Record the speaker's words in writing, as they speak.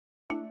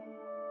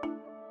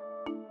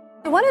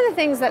One of the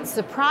things that's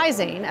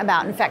surprising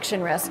about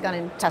infection risk on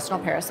intestinal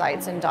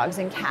parasites in dogs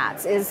and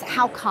cats is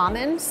how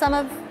common some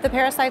of the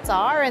parasites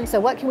are. And so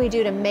what can we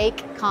do to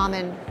make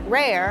common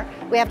rare?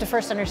 We have to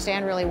first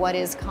understand really what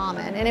is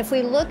common. And if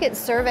we look at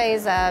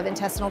surveys of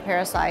intestinal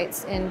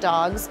parasites in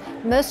dogs,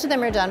 most of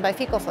them are done by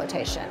fecal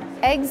flotation.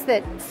 Eggs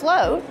that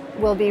float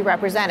will be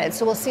represented.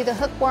 So we'll see the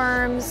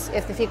hookworms.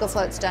 If the fecal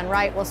float's done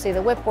right, we'll see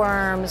the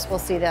whipworms, we'll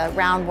see the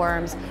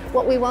roundworms.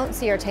 What we won't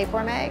see are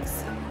tapeworm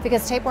eggs,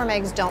 because tapeworm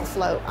eggs don't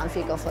float on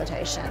fecal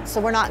flotation.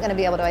 So we're not going to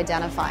be able to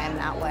identify them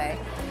that way.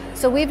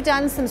 So we've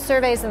done some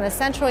surveys in the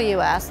Central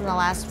U.S. in the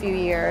last few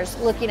years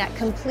looking at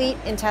complete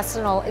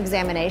intestinal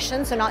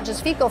examination, so not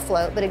just fecal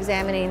float, but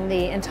examining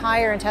the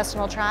entire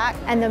intestinal tract.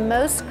 And the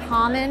most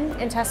common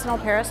intestinal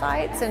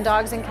parasites in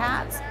dogs and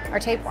cats are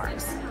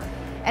tapeworms.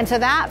 And so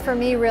that, for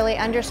me, really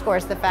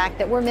underscores the fact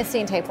that we're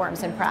missing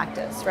tapeworms in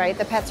practice, right?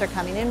 The pets are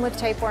coming in with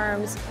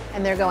tapeworms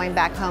and they're going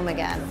back home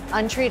again,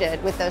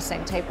 untreated with those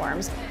same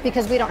tapeworms,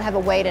 because we don't have a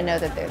way to know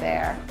that they're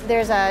there.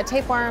 There's a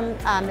tapeworm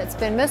that's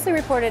been mostly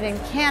reported in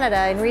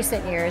Canada in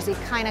recent years,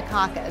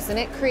 echinococcus, and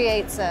it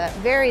creates a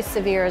very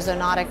severe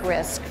zoonotic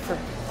risk for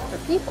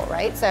people,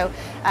 right? So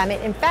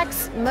it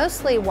infects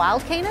mostly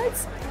wild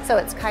canids, so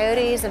it's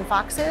coyotes and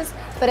foxes,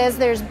 but as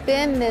there's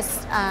been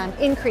this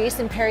increase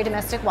in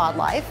peri-domestic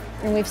wildlife,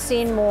 and we've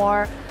seen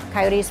more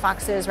coyotes,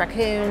 foxes,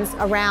 raccoons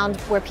around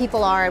where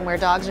people are and where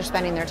dogs are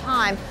spending their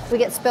time, we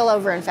get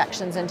spillover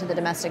infections into the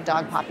domestic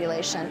dog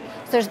population.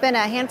 So there's been a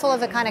handful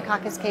of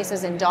echinococcus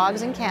cases in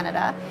dogs in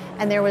Canada,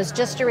 and there was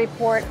just a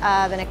report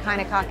of an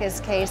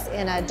echinococcus case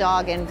in a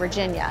dog in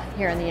Virginia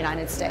here in the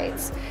United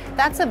States.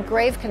 That's of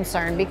grave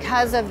concern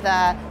because of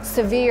the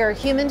severe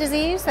human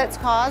disease that's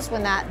caused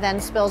when that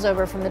then spills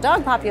over from the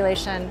dog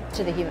population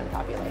to the human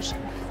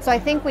population. So I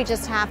think we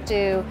just have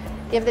to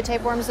give the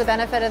tapeworms the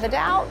benefit of the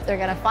doubt. They're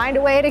going to find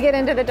a way to get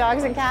into the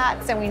dogs and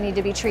cats, and we need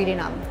to be treating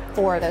them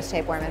for those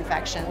tapeworm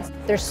infections.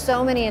 There's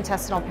so many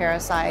intestinal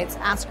parasites.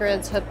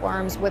 Ascarids,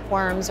 hookworms,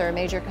 whipworms are a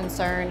major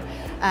concern.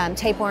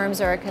 Tapeworms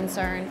are a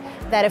concern.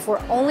 That if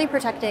we're only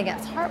protecting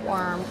against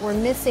heartworm, we're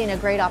missing a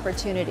great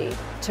opportunity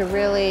to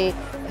really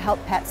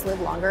help pets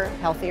live longer,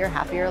 healthier,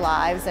 happier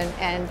lives,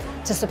 and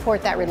to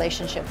support that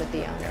relationship with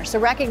the owner. So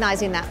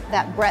recognizing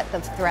that breadth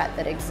of threat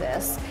that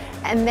exists,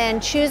 and then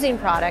choosing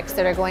products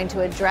that are going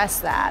to address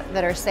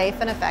that are safe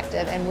and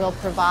effective and will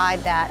provide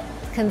that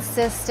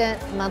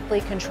consistent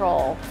monthly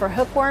control for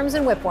hookworms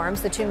and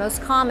whipworms, the two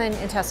most common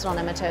intestinal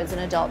nematodes in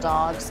adult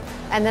dogs,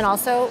 and then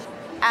also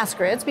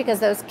ascarids, because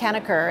those can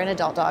occur in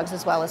adult dogs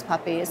as well as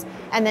puppies,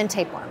 and then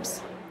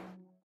tapeworms.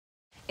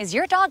 Is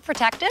your dog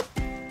protected?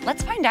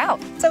 Let's find out.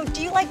 So,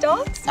 do you like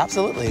dogs?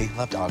 Absolutely.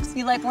 Love dogs.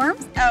 You like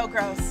worms? Oh,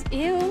 gross.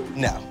 Ew.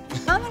 No.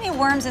 How many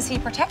worms is he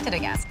protected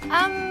against?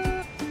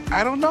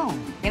 I don't know.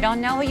 You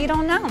don't know what you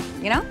don't know,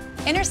 you know?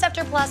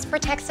 Interceptor Plus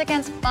protects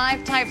against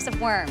 5 types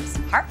of worms.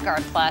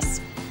 HeartGuard Plus,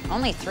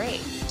 only 3.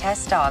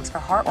 Test dogs for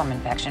heartworm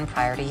infection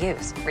prior to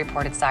use.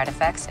 Reported side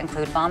effects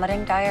include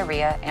vomiting,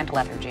 diarrhea, and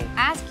lethargy.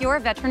 Ask your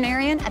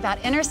veterinarian about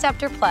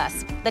Interceptor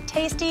Plus, the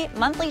tasty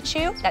monthly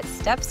chew that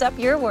steps up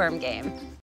your worm game.